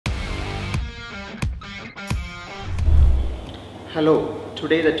Hello,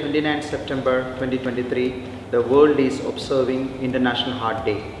 today the 29th September 2023, the world is observing International Heart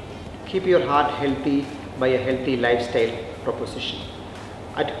Day. Keep your heart healthy by a healthy lifestyle proposition.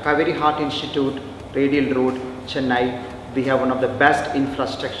 At Kauvery Heart Institute, Radial Road, Chennai, we have one of the best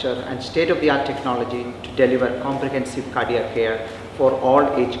infrastructure and state-of-the-art technology to deliver comprehensive cardiac care for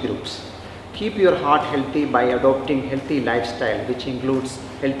all age groups. Keep your heart healthy by adopting healthy lifestyle, which includes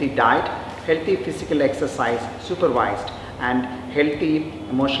healthy diet, healthy physical exercise supervised, and healthy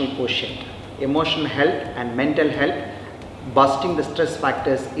emotional quotient. Emotional health and mental health, busting the stress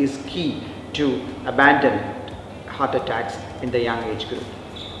factors is key to abandon heart attacks in the young age group.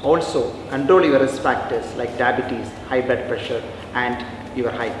 Also, control your risk factors like diabetes, high blood pressure, and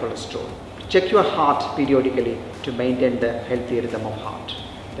your high cholesterol. Check your heart periodically to maintain the healthy rhythm of heart.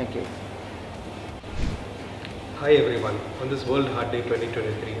 Thank you. Hi everyone, on this World Heart Day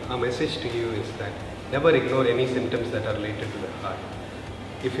 2023, our message to you is that never ignore any symptoms that are related to the heart.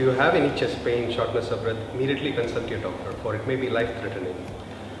 If you have any chest pain, shortness of breath, immediately consult your doctor, for it may be life-threatening.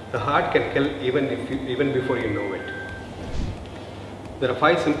 The heart can kill even before you know it. There are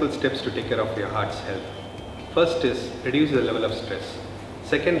 5 simple steps to take care of your heart's health. First is reduce the level of stress.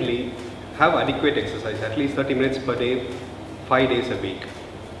 Secondly, have adequate exercise, at least 30 minutes per day, 5 days a week.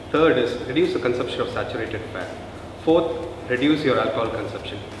 Third is reduce the consumption of saturated fat. Fourth, reduce your alcohol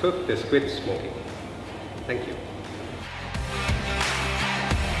consumption. Fifth is quit smoking. Thank you.